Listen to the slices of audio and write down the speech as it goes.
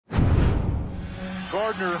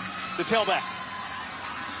Gardner, the tailback.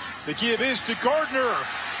 The give is to Gardner.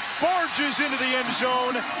 Barges into the end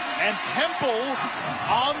zone, and Temple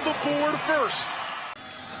on the board first.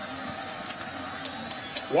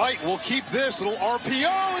 White will keep this little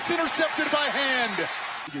RPO. It's intercepted by hand.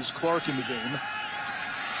 Is Clark in the game.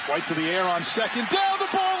 White to the air on second down. The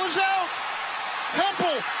ball is out.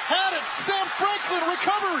 Temple had it. Sam Franklin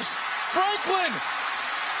recovers. Franklin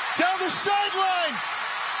down the sideline.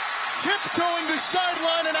 Tiptoeing the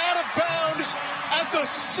sideline and out of bounds at the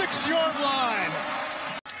 6-yard line.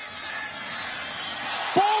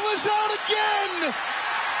 Ball is out again.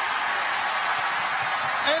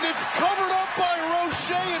 And it's covered up by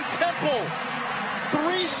Roche and Temple.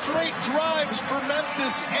 3 straight drives for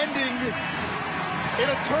Memphis ending in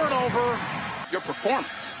a turnover. Your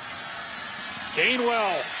performance.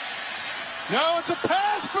 Gainwell. Now it's a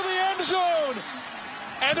pass for the end zone.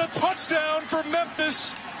 And a touchdown for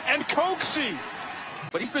Memphis and Coxie.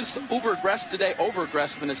 But he's been uber aggressive today, over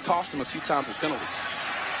aggressive, and it's cost him a few times with penalties.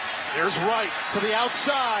 Here's Wright to the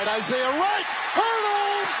outside. Isaiah Wright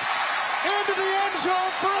hurdles into the end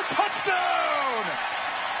zone for a touchdown.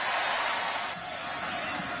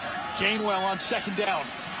 Gainwell on second down.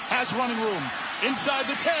 Has running room. Inside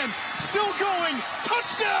the 10. Still going.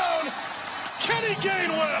 Touchdown. Kenny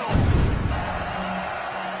Gainwell.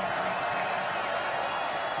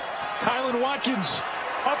 Kylan Watkins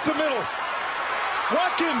up the middle.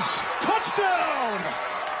 Watkins. Touchdown.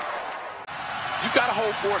 You've got to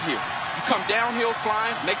hold for it here. You come downhill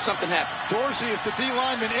flying, make something happen. Dorsey is the D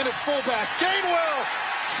lineman in at fullback. Gainwell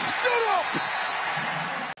stood up.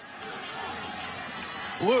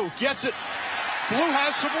 Blue gets it. Blue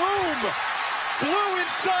has some room. Blue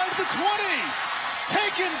inside the 20.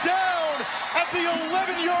 Taken down at the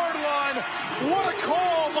 11-yard line. What a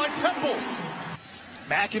call by Temple.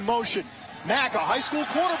 Mack in motion. Mack, a high school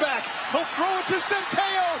quarterback. He'll throw it to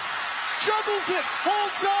Centeo. Juggles it,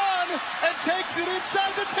 holds on, and takes it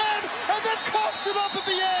inside the 10, and then coughs it up at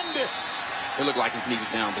the end. It looked like his knee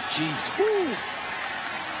was down, but jeez.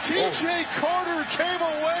 T.J. Carter came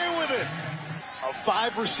away with it. A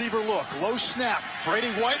 5-receiver look, low snap.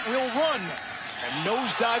 Brady White will run, and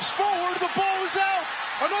nosedives forward. The ball is out.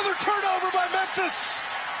 Another turnover by Memphis.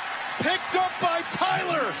 Picked up by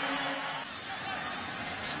Tyler.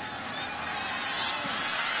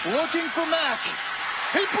 Looking for Mack.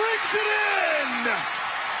 He brings it in!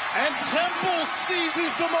 And Temple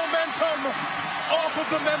seizes the momentum off of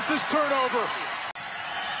the Memphis turnover.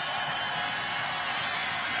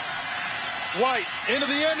 White into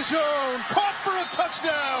the end zone, caught for a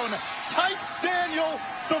touchdown. Tice Daniel,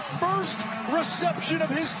 the first reception of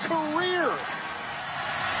his career.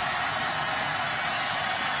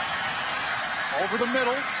 Over the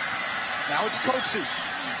middle. Now it's Coxie.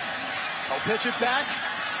 He'll pitch it back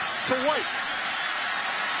to White.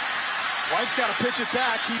 White's got to pitch it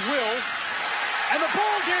back. He will. And the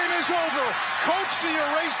ball game is over. Coxie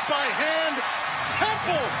erased by hand.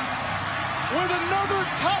 Temple with another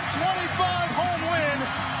top 25 home win.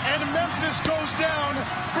 And Memphis goes down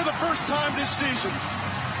for the first time this season.